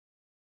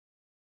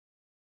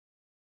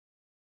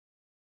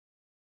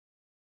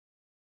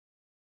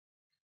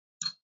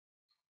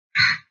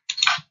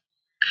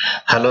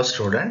Hello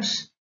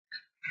students,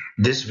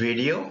 this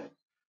video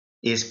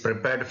is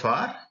prepared for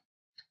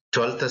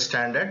 12th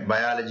standard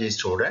biology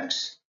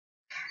students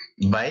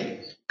by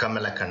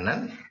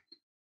Kamalakannan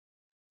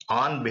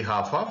on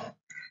behalf of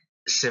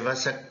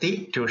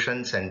Sivasakthi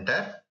Tuition Center,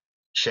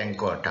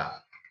 Shenkota.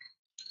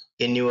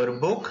 In your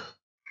book,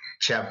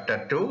 chapter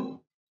 2,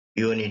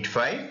 unit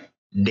 5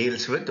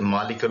 deals with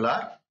molecular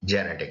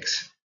genetics.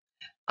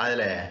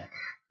 அதில்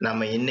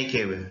நம்ம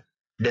இன்னைக்கு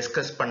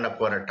discuss பண்ண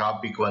போற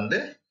topic வந்து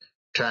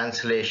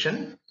translation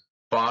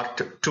part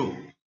 2.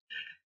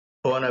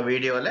 போன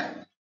வீடியோல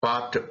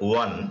part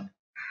 1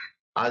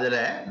 அதுல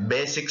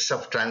basics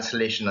of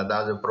translation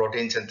அதாவது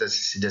protein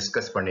synthesis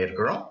டிஸ்கஸ்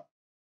பண்ணியிருக்கிறோம்.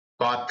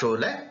 part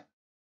 2ல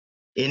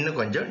இன்னும்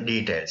கொஞ்சம்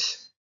details.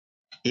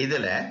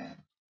 இதுல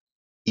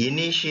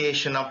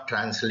initiation of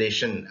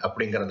translation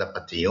அப்படிங்கறத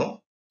பத்தியும்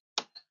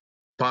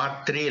part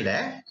 3ல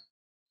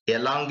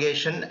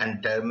elongation and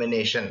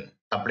termination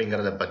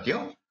அப்படிங்கறத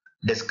பத்தியும்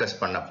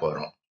டிஸ்கஸ் பண்ண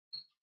போறோம்.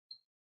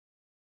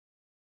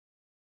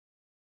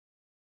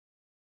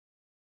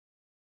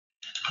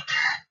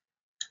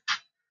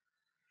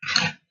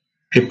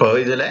 இப்போ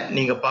இதுல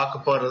நீங்க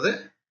பார்க்க போறது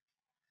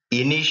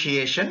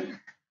இனிஷியேஷன்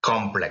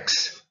காம்ப்ளெக்ஸ்.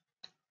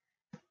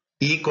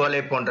 E. coli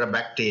போன்ற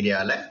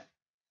பாக்டீரியால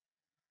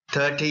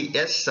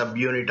 30S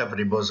சப்யூனிட் ஆஃப்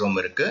ரிபோசோம்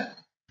இருக்கு,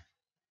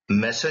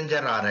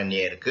 மெசஞ்சர்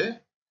RNA இருக்கு,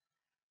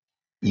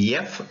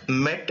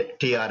 F-MET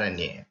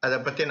tRNA அதை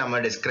பத்தி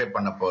நம்ம டிஸ்கிரைப்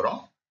பண்ண போறோம்.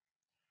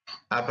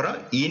 அப்புறம்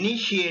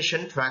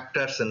இனிஷியேஷன்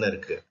ஃபேக்டர்ஸ்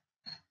இருக்கு,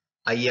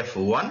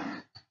 IF1,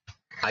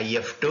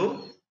 IF2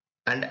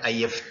 and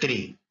IF3.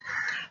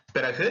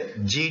 பிறகு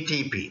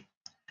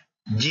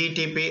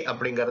GTP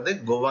அப்படிங்கிறது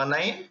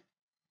குவானைன்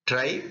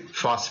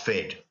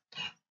ட்ரைபாஸ்பேட்,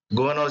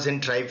 குவானோசின்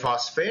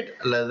ட்ரைபாஸ்பேட்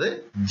அல்லது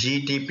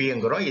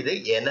GTPங்கிறோம். இது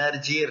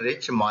எனர்ஜி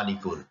ரிச்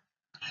மாலிகூல்.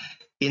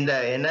 இந்த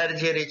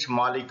எனர்ஜி ரிச்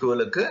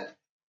மாலிகூலுக்கு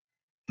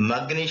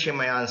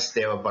மக்னீசியம் அயான்ஸ்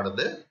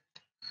தேவைப்படுது.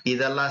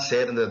 இதெல்லாம்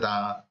சேர்ந்து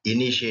தான்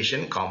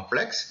இனிஷியேஷன்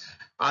காம்ப்ளெக்ஸ்.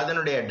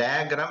 அதனுடைய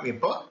டயக்ராம்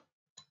இப்போ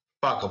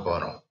பார்க்க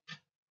போறோம்.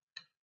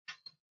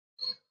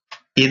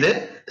 இது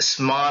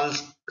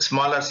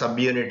smaller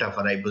subunit of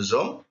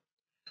ribosome.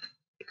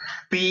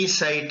 P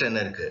site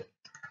இருக்கு.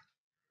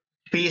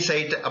 P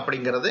site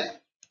அப்படிங்கிறது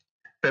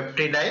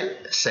peptidyl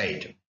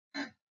site.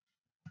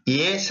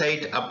 A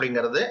site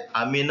அப்படிங்கிறது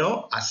amino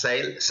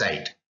acyl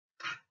site.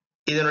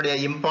 இதனுடைய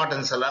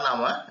இம்பார்ட்டன்ஸ் எல்லாம்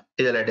நாம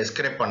இதுல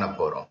டிஸ்கிரைப் பண்ண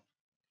போறோம்.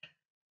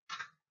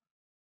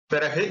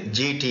 பிறகு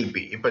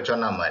GTP இப்ப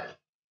சொன்ன மாதிரி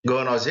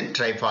guanosine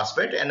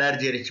triphosphate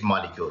energy rich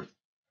molecule.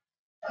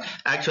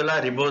 ஆக்சுவலா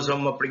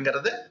ரிபோசோம்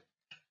அப்படிங்கிறது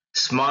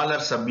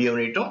ஸ்மாலர்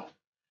சப்யூனிட்டும்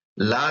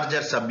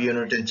லார்ஜர்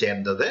சப்யூனிட்டும்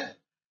சேர்ந்தது.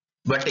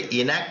 பட்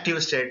இன்ஆக்டிவ்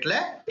ஸ்டேட்ல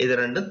இது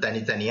ரெண்டும்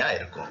தனித்தனியா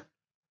இருக்கும்.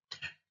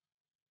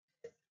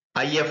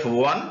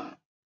 IF1,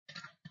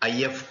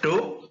 IF2,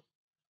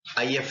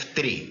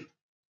 IF3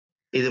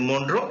 இது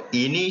மூன்றும்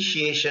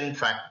இனிஷியேஷன்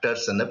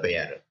ஃபேக்டர்ஸ்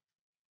பெயர்.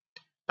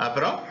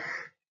 அப்புறம்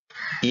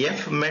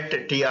F-MET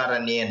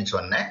tRNA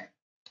சொன்னேன்.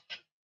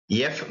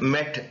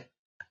 F-MET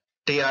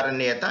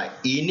tRNA தான்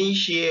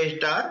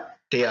initiator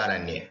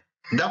tRNA.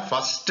 the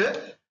first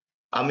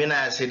amino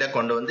acid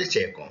கொண்டு வந்து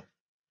சேர்க்கும்.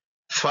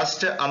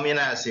 first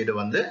amino acid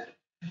வந்து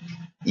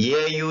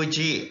AUG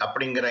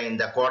அப்படிங்கிற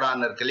இந்த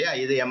கோடான் இருக்கு இல்லையா,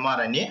 இது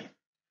mRNA.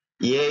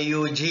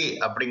 AUG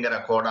அப்படிங்கிற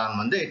கோடான்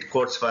வந்து it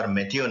codes for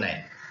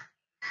methionine.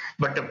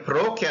 But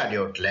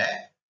ப்ரோகாரியோட்ல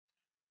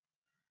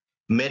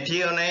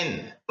methionine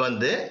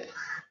வந்து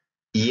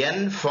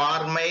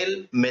N-formyl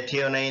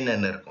methionine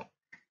இருக்கும்.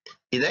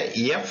 இதை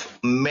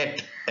F-MET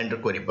என்று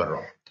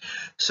குறிப்பிடுறோம்.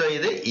 சோ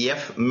இது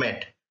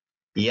F-MET,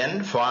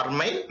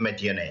 N-formyl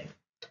methionine.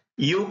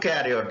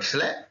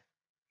 யூகாரியோட்ஸ்ல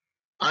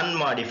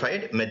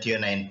unmodified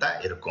methionine தான்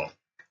இருக்கும்.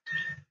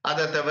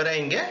 அதை தவிர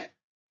இங்க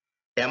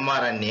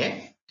mRNA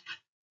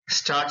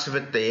starts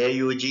with the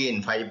AUG in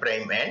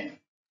 5' end,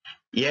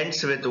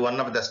 ends with one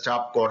of the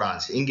stop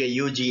codons. இங்க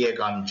UGA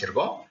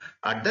காமிச்சிருக்கோம்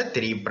at the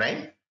 3'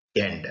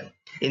 end.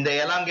 இந்த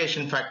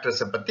elongation factors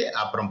பத்தி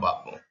அப்புறம்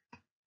பார்ப்போம்.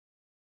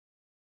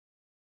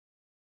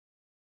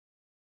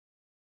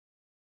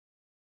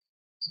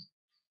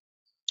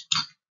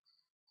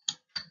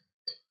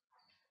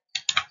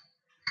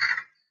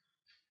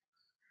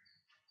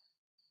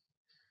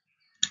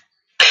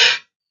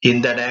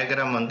 இந்த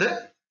டயக்ராம் வந்து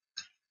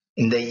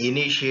இந்த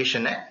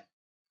இனிஷியேஷனை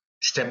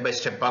ஸ்டெப் பை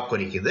ஸ்டெப்பா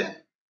குறிக்குது.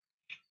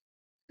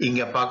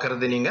 இங்க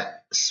பாக்குறது நீங்க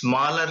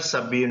ஸ்மாலர்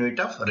சப்யூனிட்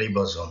ஆஃப்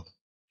ரிபோசோம்.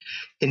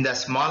 இந்த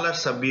ஸ்மாலர்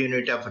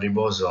சப்யூனிட் ஆஃப்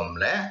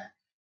ரிபோசோம்ல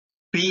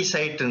P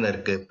சைட்னு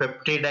இருக்கு,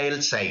 பெப்டிடைல்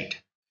சைட்.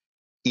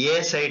 A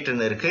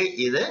சைட்னு இருக்கு,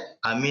 இது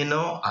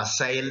அமினோ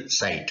அசைல்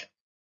சைட்.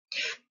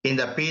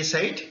 இந்த P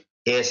சைட்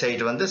A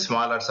சைட் வந்து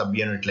ஸ்மாலர்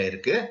சப்யூனிட்ல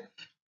இருக்கு.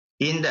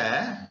 இந்த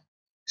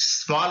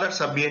ஸ்மாலர்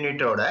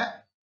சப்யூனிட்டோட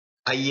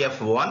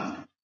IF1,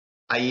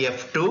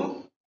 IF2,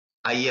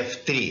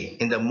 IF3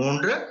 இந்த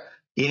மூன்று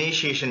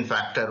இனிஷியேஷன்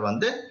ஃபேக்டர்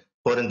வந்து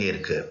பொருந்தி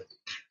இருக்கு.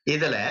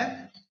 இதுல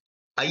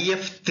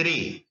IF3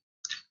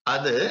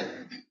 அது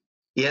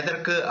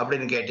எதற்கு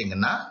அப்படின்னு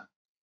கேட்டீங்கன்னா,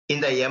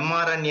 இந்த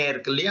mRNA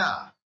இருக்கு இல்லையா,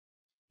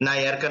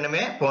 நான்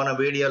ஏற்கனவே போன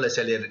வீடியோல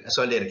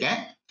சொல்லியிருக்கேன்.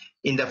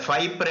 இந்த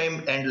 5 prime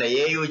endல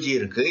AUG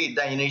இருக்கு,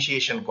 இதுதான்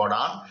initiation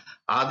codon.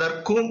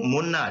 அதற்கும்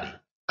முன்னாடி,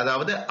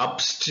 அதாவது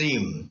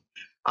upstream,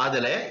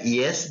 அதுல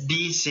SD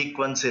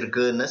sequence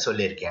இருக்குன்னு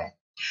சொல்லியிருக்கேன்.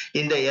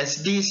 இந்த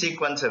SD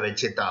sequence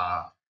வச்சுதான்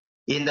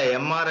இந்த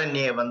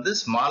mRNA வந்து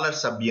smaller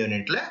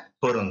subunitல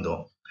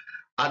பொருந்தும்.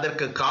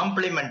 அதற்கு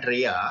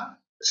காம்ப்ளிமெண்டரியா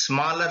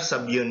ஸ்மாலர்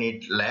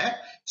சப்யூனிட்ல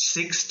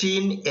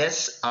 16S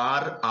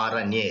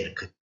rRNA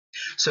இருக்கு.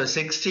 So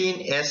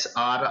 16S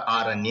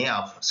rRNA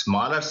of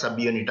smaller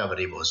subunit of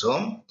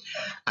ribosome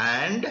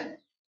and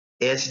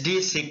SD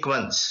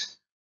sequence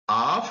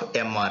of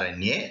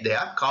mRNA, they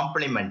are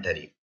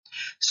complementary.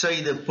 So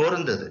இது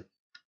பொருந்தது.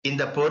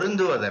 இந்த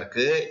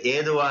பொருந்துவதற்கு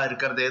ஏதுவா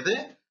இருக்கிறது எது?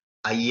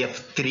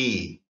 IF3.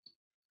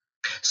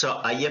 So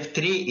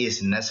IF3 is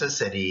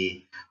necessary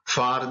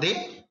for the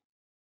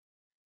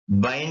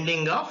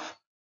binding of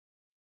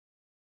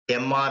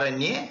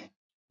mRNA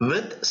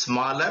with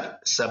smaller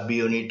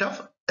subunit of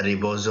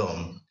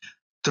ribosome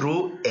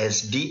through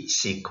SD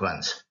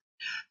sequence.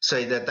 So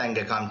இதைத்தான்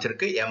இங்க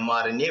காமிச்சிருக்கு.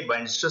 mRNA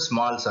binds to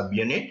small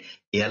subunit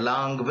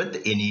along with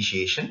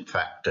initiation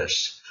factors.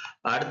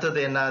 அடுத்தது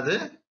என்னது?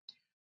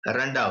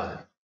 இரண்டாவது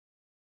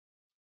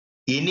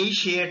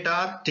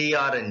initiator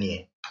tRNA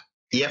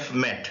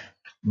fmet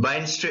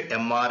binds to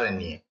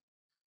mRNA.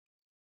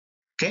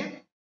 Okay,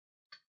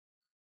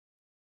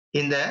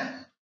 இந்த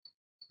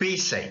P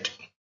site,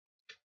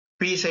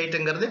 P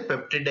siteங்கிறது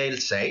peptidyl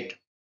site.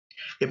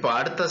 இப்போ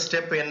அடுத்த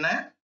step என்ன?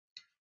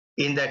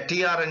 இந்த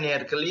tRNA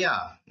இருக்கு இல்லையா,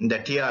 இந்த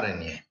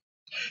tRNA,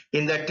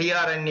 இந்த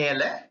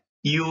tRNAல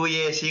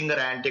UACங்கிற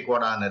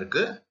ஆன்டிகோடான்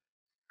இருக்கு.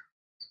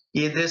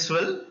 This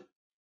will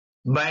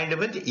bind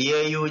with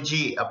AUG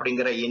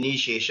அப்படிங்கிற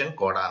initiation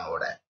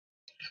கோடானோட.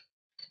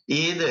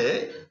 இது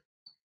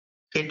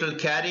it will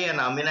carry an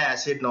amino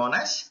acid known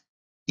as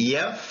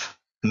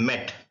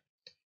fmet,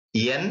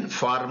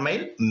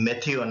 N-formyl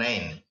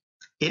methionine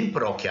in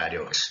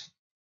prokaryotes.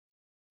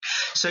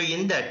 So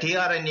இந்த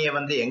tRNA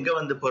வந்து எங்க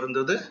வந்து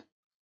பொருந்தது?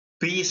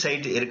 P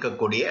site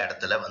இருக்கக்கூடிய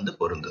இடத்துல வந்து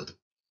பொருந்தது.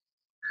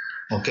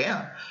 ஓகே,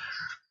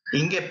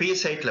 இங்க P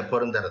siteல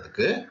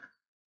பொருந்தறதுக்கு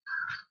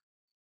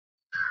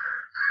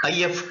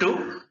IF2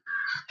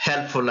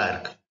 ஹெல்ப்ஃபுல்லா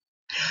இருக்கு.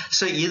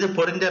 So இது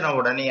பொருந்தின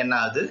உடனே என்ன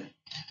ஆகுது?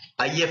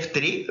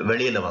 IF3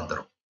 வெளியில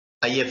வந்துரும்.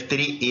 IF3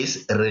 is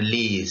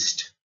released,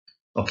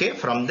 okay,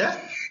 from the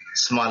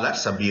smaller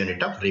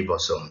subunit of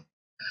ribosome.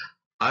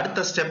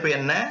 அடுத்த ஸ்டெப்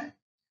என்ன?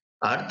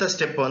 அடுத்த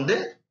ஸ்டெப் வந்து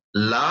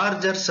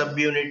larger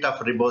subunit of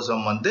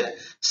ribosome வந்து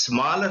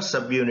smaller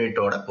subunit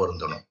ஓட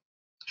பொருந்தணும்.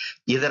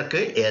 இதற்கு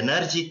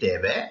எனர்ஜி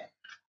தேவை.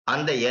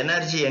 அந்த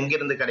எனர்ஜி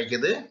எங்கிருந்து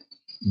கிடைக்குது?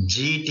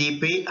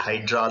 GTP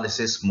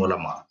hydrolysis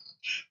மூலமா.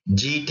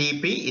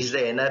 GTP is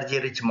the energy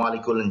rich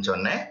molecule ன்னு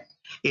சொன்னேன்.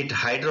 It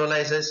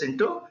hydrolyzes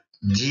into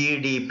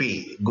GDP,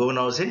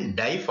 guanidine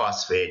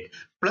diphosphate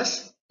plus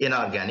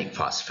inorganic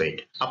phosphate.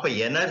 அப்ப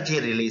எனர்ஜி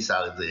ரிலீஸ்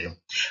ஆகுது.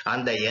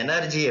 அந்த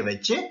எனர்ஜியை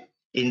வச்சு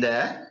இந்த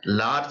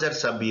larger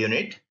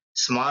subunit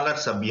smaller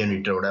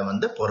subunit ஓட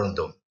வந்து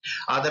பொருந்தும்.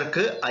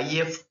 அதற்கு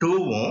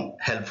IF2வும்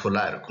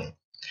ஹெல்ப்ஃபுல்லா இருக்கும்.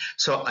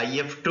 So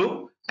IF2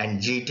 and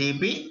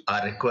GTP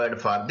are required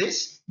for this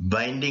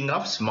binding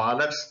of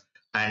smaller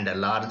and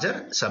larger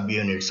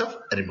subunits of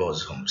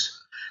ribosomes.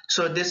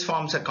 So this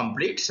forms a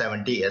complete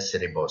 70S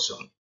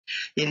ribosome.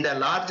 In the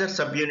larger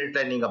subunit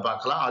நீங்க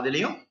பார்க்கலாம்,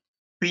 அதுலயும்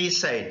P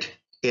site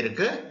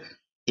இருக்கு,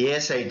 A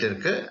site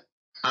இருக்கு.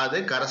 அது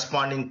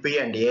corresponding P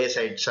and A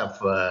sites of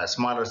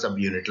smaller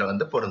subunitல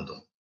வந்து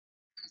பொருந்தும்.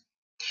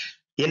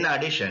 In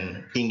addition,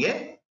 இங்க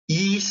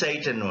E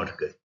site ன்னு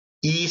இருக்கு.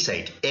 E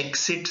site,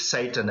 exit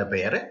site ன்னு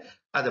பெயரு.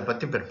 அதை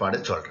பத்தி பிற்பாடு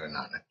சொல்றேன்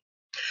நான்.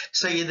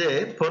 So இது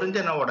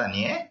பொருந்தின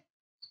உடனே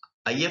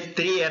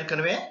IF3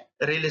 ஏற்கனவே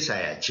ரிலீஸ்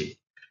ஆயாச்சு.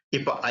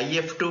 இப்போ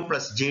IF2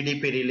 plus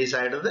GDP ரிலீஸ்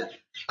ஆயிடுது,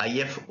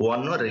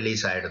 IF1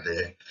 ரிலீஸ் ஆயிடுது.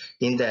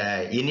 இந்த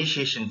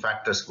இனிஷியேஷன்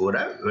ஃபேக்டர்ஸ் கூட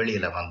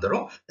வெளியில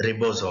வந்துரும்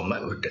ரிபோசோமை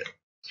விட்டு.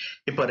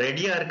 இப்போ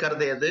ரெடியா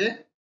இருக்கிறது எது?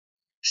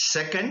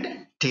 Second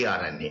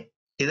tRNA.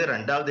 இது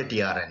ரெண்டாவது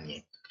tRNA.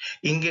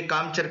 இங்க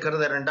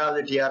காமிச்சிருக்கிறது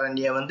ரெண்டாவது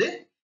tRNA வந்து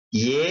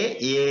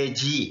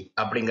AAG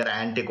அப்படிங்கிற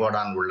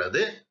ஆன்டிகோடான்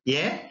உள்ளது.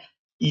 ஏன்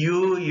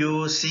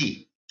UUC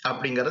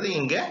அப்படிங்கிறது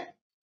இங்க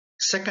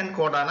second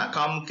கோடானா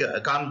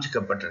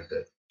காமிச்சிக்கப்பட்டிருக்கு.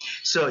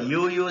 So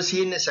UUC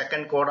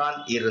second Godan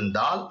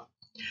இருந்தால்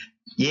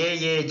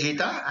AAG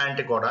தான்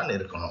ஆன்டிகோடான்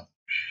இருக்கணும்.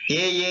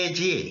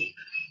 AAG,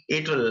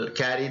 it will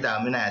carry the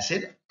amino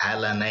acid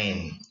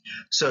alanine.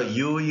 So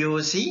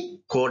UUC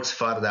codes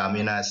for the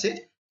amino acid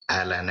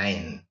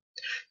alanine.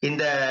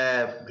 இந்த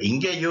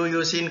இங்க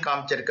UUC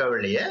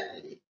காமிச்சிருக்கவில்லையே,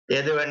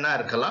 எது வேணா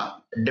இருக்கலாம்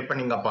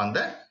depending upon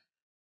the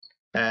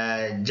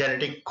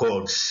genetic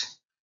codes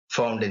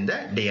found in the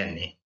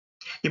DNA.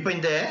 இப்போ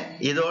இந்த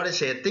இதோட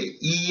சேர்த்து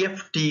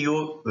EFTU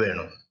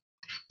வேணும்.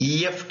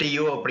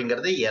 EFTU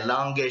அப்படிங்கிறது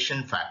elongation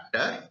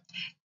factor,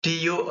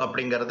 TU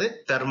அப்படிங்கிறது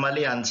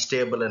thermally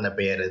unstable என்ற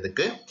பெயர்.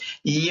 இதுக்கு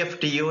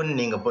EFTU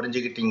நீங்க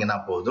புரிஞ்சுக்கிட்டீங்கன்னா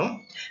போதும்.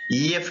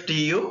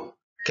 EFTU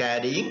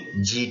carrying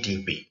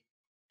GTP.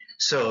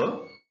 So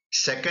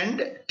second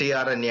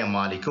tRNA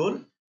molecule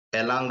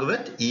along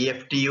with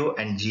EFTU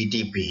and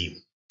GTP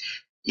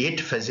it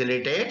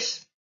facilitates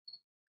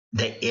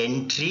the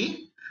entry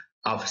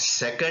of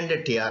second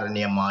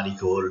tRNA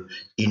molecule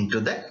into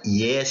the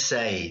A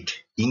site.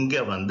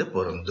 இங்க வந்து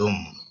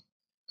பொருந்தும்.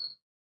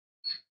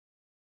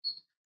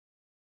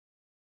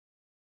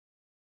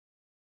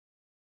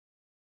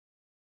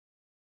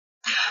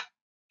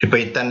 இப்ப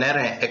இத்தனை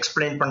நேரம்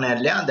எக்ஸ்பிளைன் பண்ண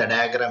இல்லையா அந்த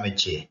டயக்ராம்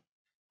வச்சு,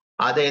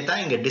 அதே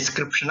தான் இங்க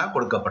டிஸ்கிரிப்ஷனா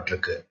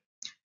கொடுக்கப்பட்டிருக்கு.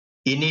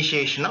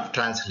 இனிஷியேஷன் ஆஃப்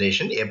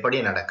டிரான்ஸ்லேஷன் எப்படி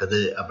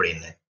நடக்குது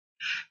அப்படின்னு.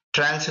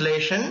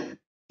 Translation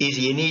is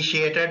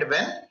initiated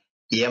when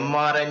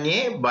mRNA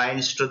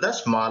binds to the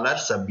smaller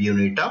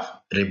subunit of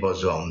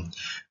ribosome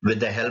with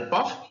the help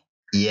of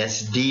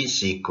SD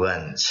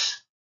sequence.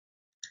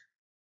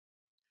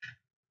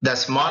 The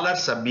smaller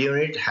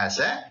subunit has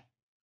a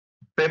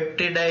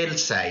peptidyl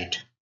site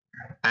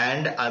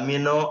and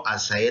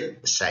aminoacyl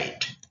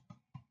site.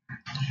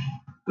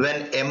 When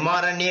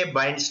mRNA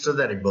binds to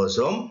the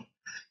ribosome,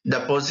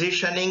 the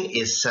positioning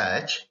is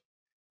such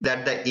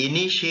that the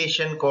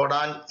initiation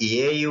codon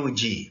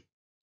AUG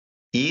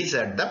is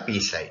at the P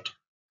site.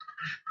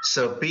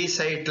 So P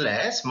site la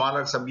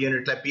smaller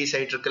subunit la P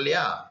site irukku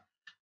illaya,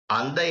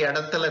 அந்த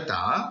இடத்துல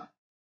தான்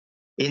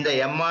இந்த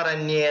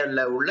mRNA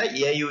ல உள்ள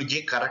AUG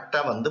கரெக்டா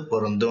வந்து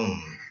பொருந்தும்.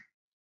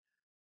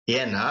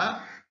 ஏன்னா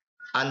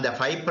அந்த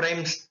 5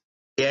 prime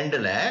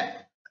endல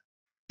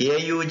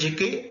AUG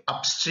க்கு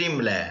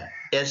upstreamல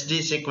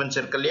SD sequence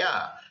இருக்கு இல்லையா,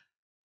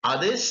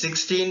 அது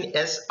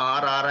 16S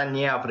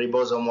rRNA of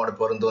ribosome ஓட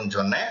பொருந்தும்னு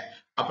சொன்னேன்.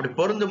 அப்படி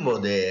பொருந்தும்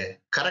போது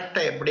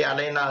கரெக்டா எப்படி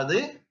அலைன் ஆகுது,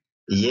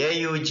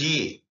 AUG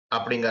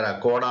அப்படிங்கிற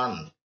கோடான்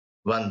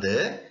வந்து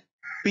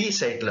P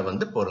சைட்ல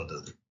வந்து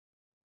பொருந்துது.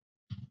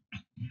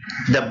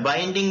 The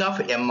binding of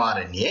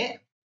mRNA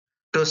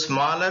to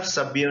smaller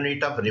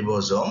subunit of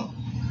ribosome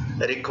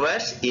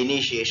requires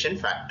initiation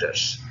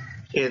factors.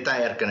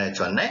 இதுதான் ஏற்கனவே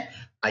சொன்னேன்.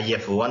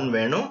 IF1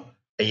 வேணும்,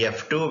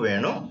 IF2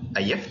 வேணும்,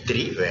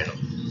 IF3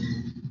 வேணும்.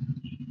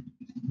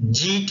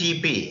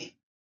 GTP,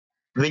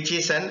 which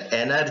is an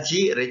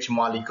energy rich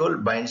molecule,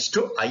 binds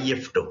to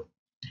IF2.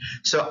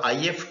 So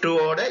IF2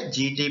 ஓட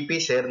GTP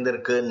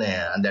சேர்ந்திருக்குன்னு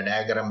அந்த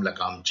டயக்ராம்ல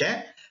காமிச்சேன்.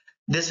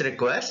 This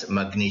requires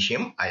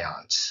magnesium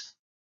ions.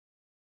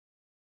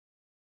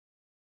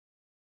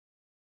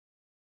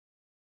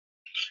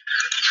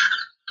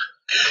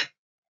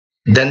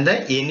 Then the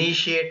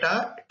initiator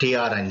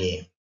tRNA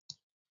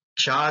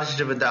charged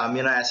with the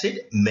amino acid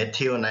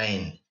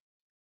methionine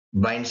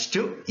binds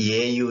to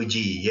AUG.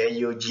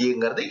 AUG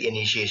ங்கிறது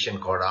initiation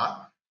codon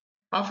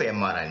of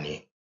mRNA.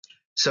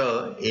 So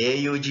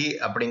AUG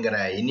அப்படிங்கிற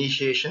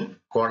initiation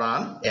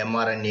codon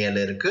mRNA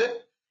ல இருக்கு.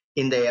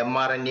 இந்த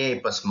mRNA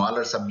இப்ப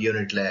smaller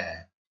subunitல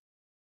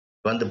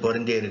வந்து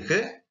பொருந்தி இருக்கு.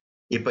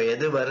 இப்ப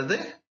எது வருது,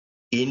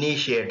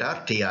 initiator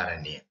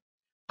tRNA.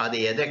 அது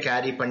எதை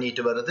கேரி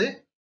பண்ணிட்டு வருது,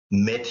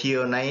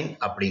 மெத்தியோனைன்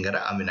அப்படிங்கிற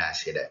அமினோ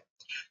ஆசிட்.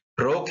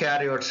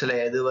 ப்ரோகாரியோட்ஸ்ல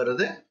எது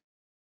வருது,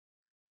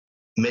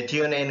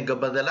 மெத்தியோனைனுக்கு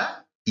பதிலா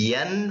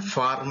N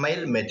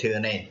ஃபார்மைல்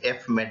மெத்தியோனைன்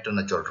F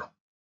மெட்னு சொல்றோம்.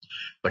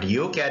 But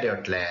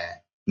யூகாரியோட்ல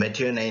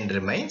methionine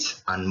remains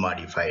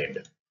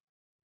unmodified.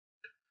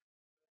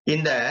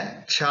 இந்த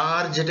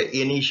charged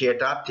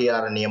initiator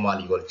tRNA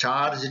molecule,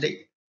 charged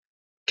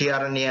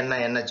tRNA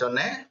என்ன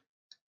சொன்னேன்,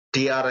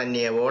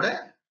 tRNA ஓட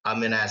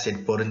அமினோ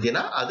ஆசிட்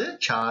பொருந்தினா அது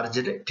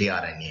சார்ஜ்டு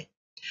tRNA.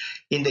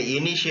 இந்த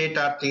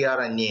initiator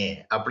tRNA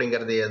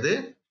அப்படிங்கிறது எது,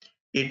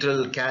 it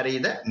will carry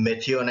the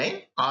methionine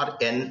or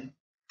N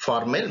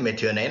formyl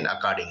methionine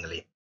accordingly.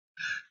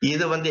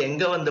 இது வந்து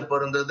எங்க வந்து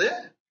பொருந்தது,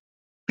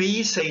 P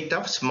site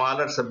of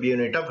smaller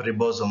subunit of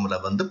ribosome ல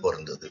வந்து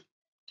பொருந்தது.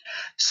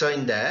 So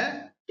இந்த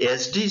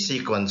SD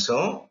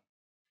sequence-உம்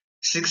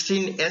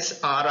 16S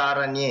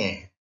rRNA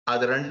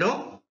அது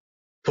ரெண்டும்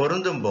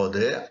பொருந்தும்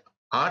போது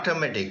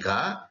ஆட்டோமேட்டிக்கா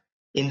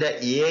இந்த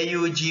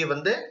AUG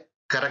வந்து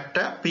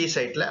கரெக்டா P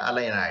சைட்ல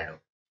அலைன்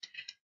ஆயிடும்.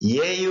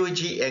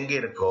 AUG எங்க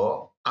இருக்கோ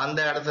அந்த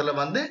இடத்துல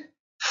வந்து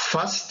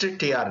first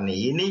tRNA,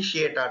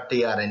 initiator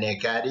tRNA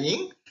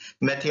carrying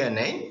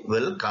methionine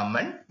will come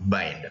and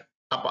bind.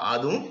 அப்ப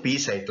அதுவும் P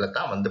சைட்ல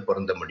தான் வந்து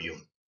பொருந்த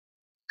முடியும்.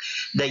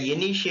 The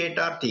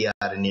initiator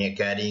tRNA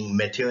carrying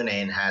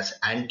methionine has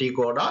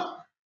anticodon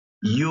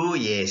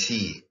UAC.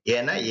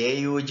 ஏன்னா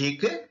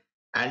AUG-க்கு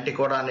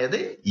anticodon எது,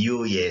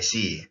 UAC.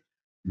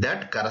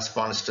 That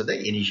corresponds to the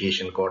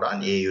initiation codon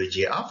AUG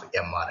of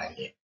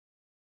mRNA.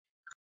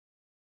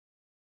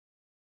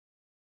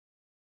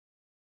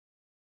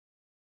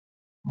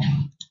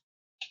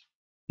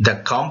 The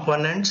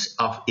components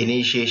of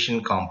initiation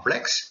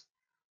complex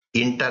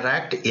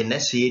interact in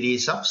a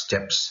series of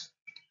steps.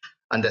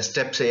 அந்த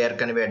steps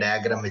ஏற்கனவே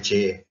diagram வச்சு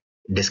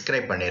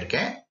describe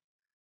பண்ணியிருக்கேன்.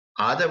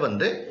 அதை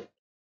வந்து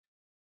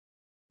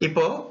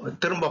இப்போ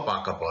திரும்ப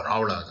பார்க்க போறோம்,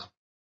 அவ்வளவுதான்.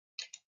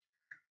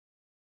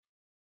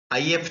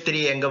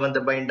 IF3 எங்க வந்து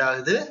பைண்ட்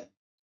ஆகுது,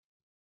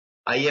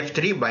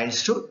 IF3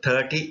 binds to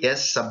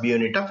 30S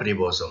subunit of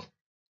ribosome.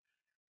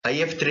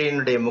 IF3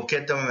 னுடைய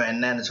முக்கியத்துவம்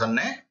என்னன்னு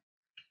சொன்னேன்,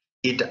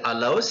 it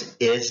allows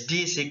SD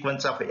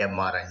sequence of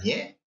mRNA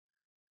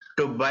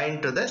to bind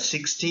to the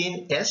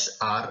 16S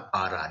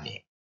rRNA.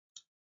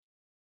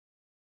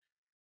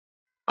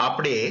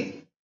 அப்படி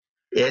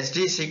SD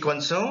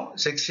sequenceம்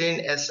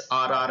 16S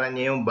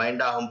rRNAயும்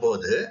பைண்ட்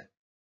ஆகும்போது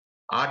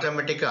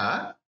ஆட்டோமேட்டிக்கா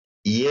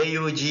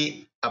AUG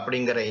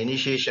அப்படிங்கிற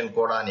இனிஷியேஷன்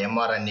கோடான்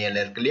mRNAல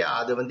இருக்கு இல்லையா,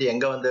 அது வந்து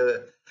எங்க வந்து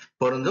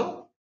பொருந்தும்?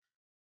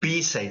 P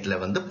சைட்ல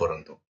வந்து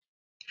பொருந்தும்.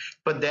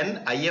 இப்போ then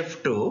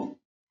IF2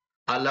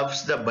 allows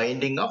the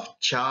binding of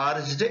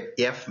charged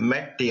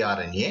F-MET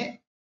tRNA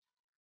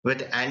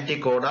with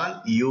anticodon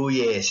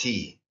UAC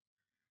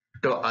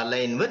to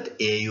align with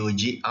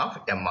AUG of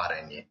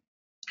mRNA.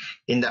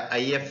 In the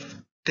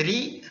IF3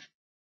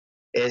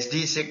 SD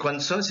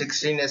sequenceம்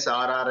 16S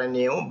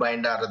rRNAவும்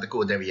find ஆகிறதுக்கு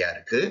உதவியா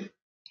இருக்கு.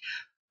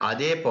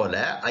 அதே போல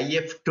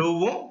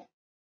IF2வும்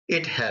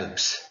it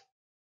helps.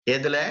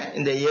 எதுல?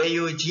 இந்த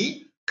AUG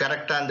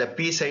கரெக்டா அந்த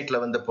P சைட்ல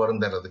வந்து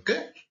பொருந்துறதுக்கு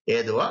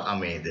ஏதுவா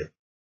அமையுது.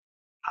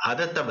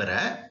 அதை தவிர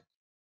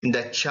இந்த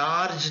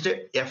சார்ஜ்ட்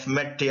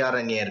F-MET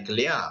tRNA இருக்கு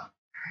இல்லையா,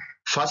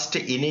 first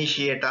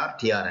initiator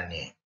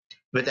tRNA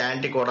with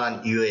anticodon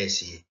UAC,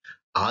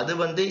 அது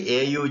வந்து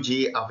AUG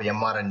of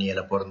mRNAல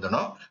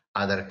பொருந்தணும்.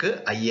 அதற்கு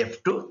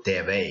IF2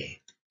 தேவை.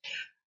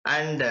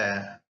 And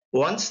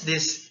once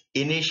this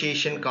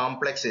initiation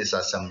complex is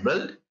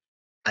assembled,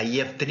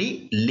 IF3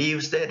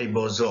 leaves the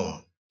ribosome.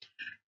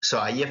 So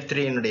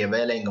IF3 னுடைய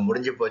வேலை இங்க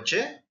முடிஞ்சு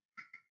போச்சு.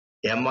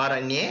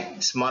 mRNA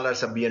smaller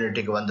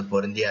subunitக்கு வந்து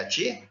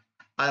பொருந்தியாச்சு.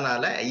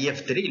 அதனால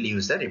IF3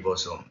 leaves the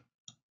ribosome.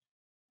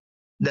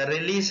 The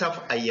release of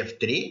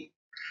IF3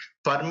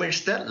 permits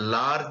the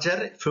larger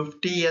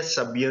 50S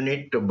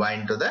subunit to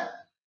bind to the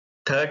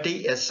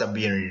 30S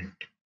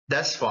subunit,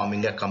 thus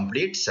forming a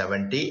complete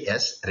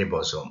 70S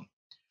ribosome.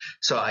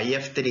 So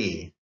IF3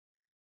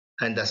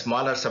 and the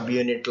smaller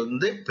subunit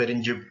இருந்து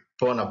பிரிஞ்சு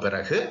போன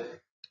பிறகு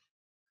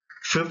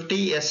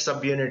 50S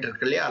subunit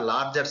இருக்கு இல்லையா,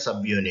 larger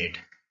subunit,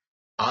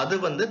 அது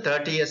வந்து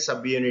 30S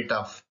subunit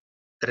of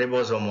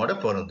ribosome ஓட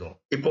பொருந்தும்.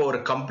 இப்போ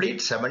ஒரு complete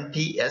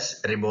 70S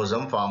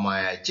ribosome form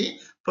ஆயாச்சு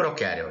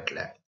prokaryoteல.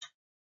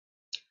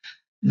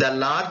 The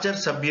larger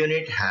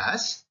subunit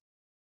has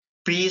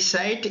P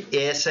site,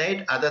 A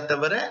site, அதை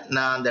தவிர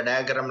நான் அந்த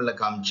டயக்ராம்ல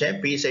காமிச்சேன்,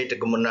 P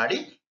சைட்டுக்கு முன்னாடி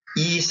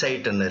E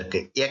சைட்னு இருக்கு,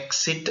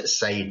 exit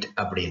site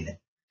அப்படின்னு.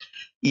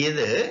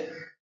 இது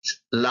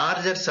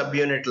larger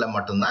subunitல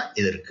மட்டும்தான்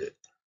இது இருக்கு.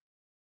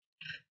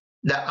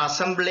 The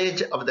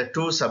assemblage of the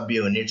two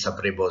subunits of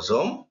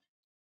ribosome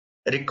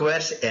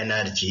requires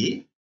energy,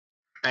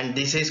 and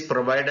this is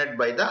provided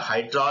by the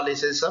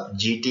hydrolysis of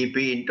GTP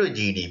into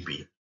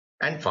GDP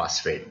and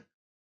phosphate.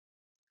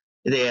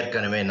 இது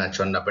ஏற்கனவே நான்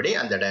சொன்னபடி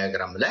அந்த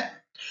டயக்ராம்ல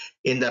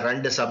இந்த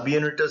ரெண்டு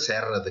சப்யூனிட்டும்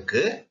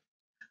சேர்றதுக்கு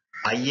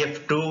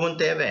IF2வும்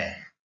தேவை.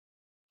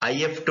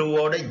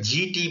 IF2ஓட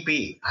GTP,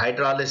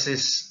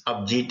 hydrolysis of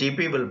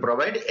GTP will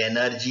provide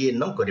energy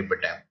இன்னும்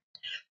குறிப்பிட்டேன்.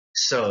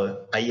 So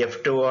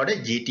IF2ஓட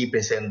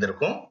GTP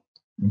சேர்ந்திருக்கும்.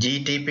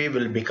 GTP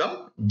will become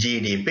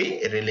GDP,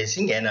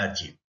 releasing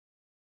energy.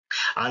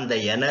 அந்த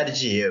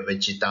எனர்ஜியை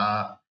வச்சு தான்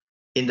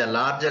இந்த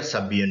larger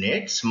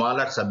subunit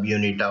smaller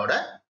subunitோட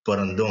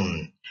பொருந்தும்.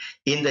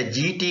 இந்த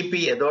GTP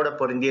எதோட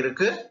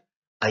பொருந்திருக்கு?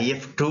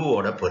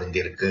 IF2ஓட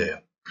பொருந்திருக்கு.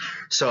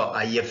 So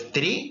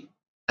IF3,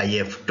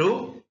 IF2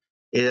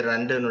 இது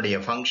ரெண்டுனுடைய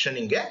ஃபங்க்ஷன்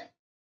இங்க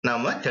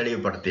நாம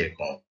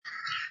தெளிவுபடுத்தியிருக்கோம்.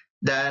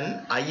 Then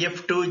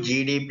IF2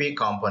 GDP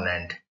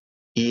component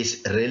is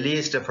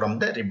released from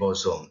the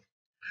ribosome.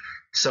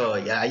 So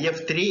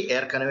IF3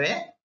 ஏற்கனவே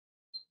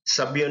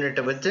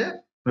சப்யூனிட்டை வச்சு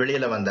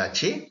வெளியில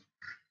வந்தாச்சு.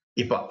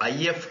 இப்போ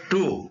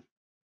IF2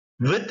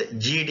 with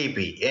GDP,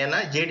 ஏன்னா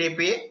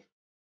GDP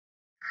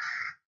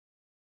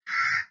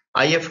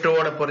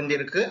IF2ஓட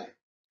பொருந்திருக்கு.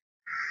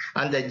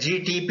 அந்த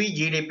GDP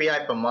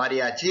இப்ப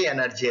மாறியாச்சு,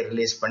 எனர்ஜியை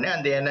ரிலீஸ் பண்ணி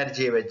அந்த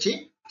எனர்ஜியை வச்சு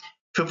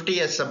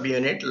 50S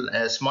சப்யூனிட்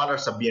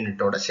ஸ்மாலர்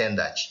சப்யூனிட்டோட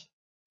சேர்ந்தாச்சு.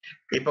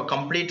 இப்போ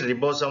கம்ப்ளீட்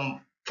ரிபோசோம்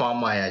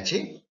ஃபார்ம் ஆயாச்சு.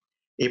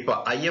 இப்போ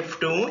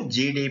IF2வும்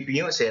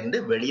GDPயும் சேர்ந்து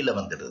வெளியில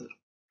வந்துடுது.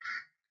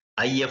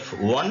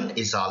 IF1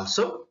 is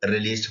also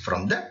released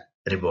from the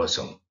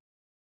ribosome.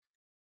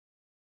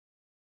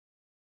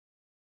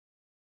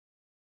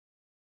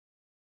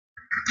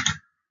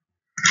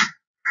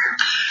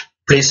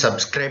 Please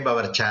subscribe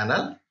our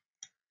channel,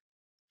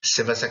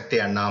 Sivasakthi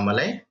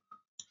Annamalai.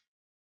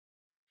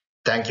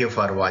 Thank you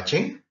for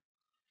watching.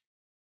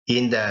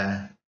 In the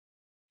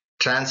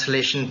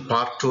translation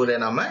part 2ல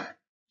நாம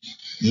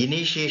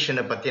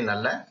இனிஷியேஷனை பத்தி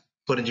நல்லா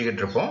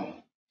புரிஞ்சுக்கிட்டு இருப்போம்.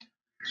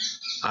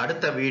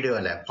 அடுத்த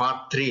வீடியோல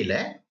part 3ல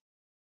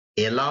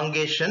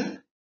elongation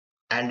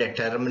and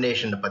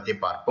termination பத்தி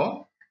பார்ப்போம்.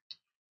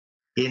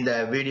 இந்த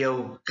வீடியோ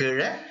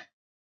கீழே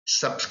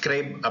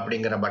subscribe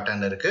அப்படிங்கிற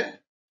பட்டன் இருக்கு,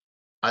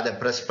 அதை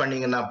பிரஸ்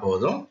பண்ணீங்கன்னா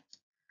போதும்.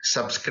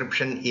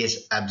 subscription is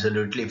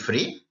absolutely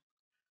free.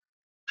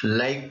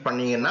 Like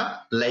பண்ணீங்கன்னா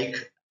லைக்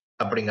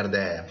அப்படிங்கறத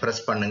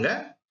பிரஸ் பண்ணுங்க.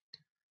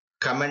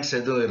 கமெண்ட்ஸ்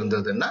எதுவும்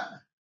இருந்ததுன்னா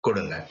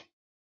கொடுங்க.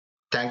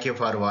 Thank you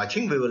for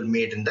watching. We will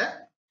meet in the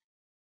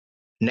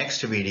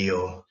next video,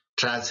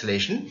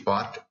 translation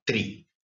part 3.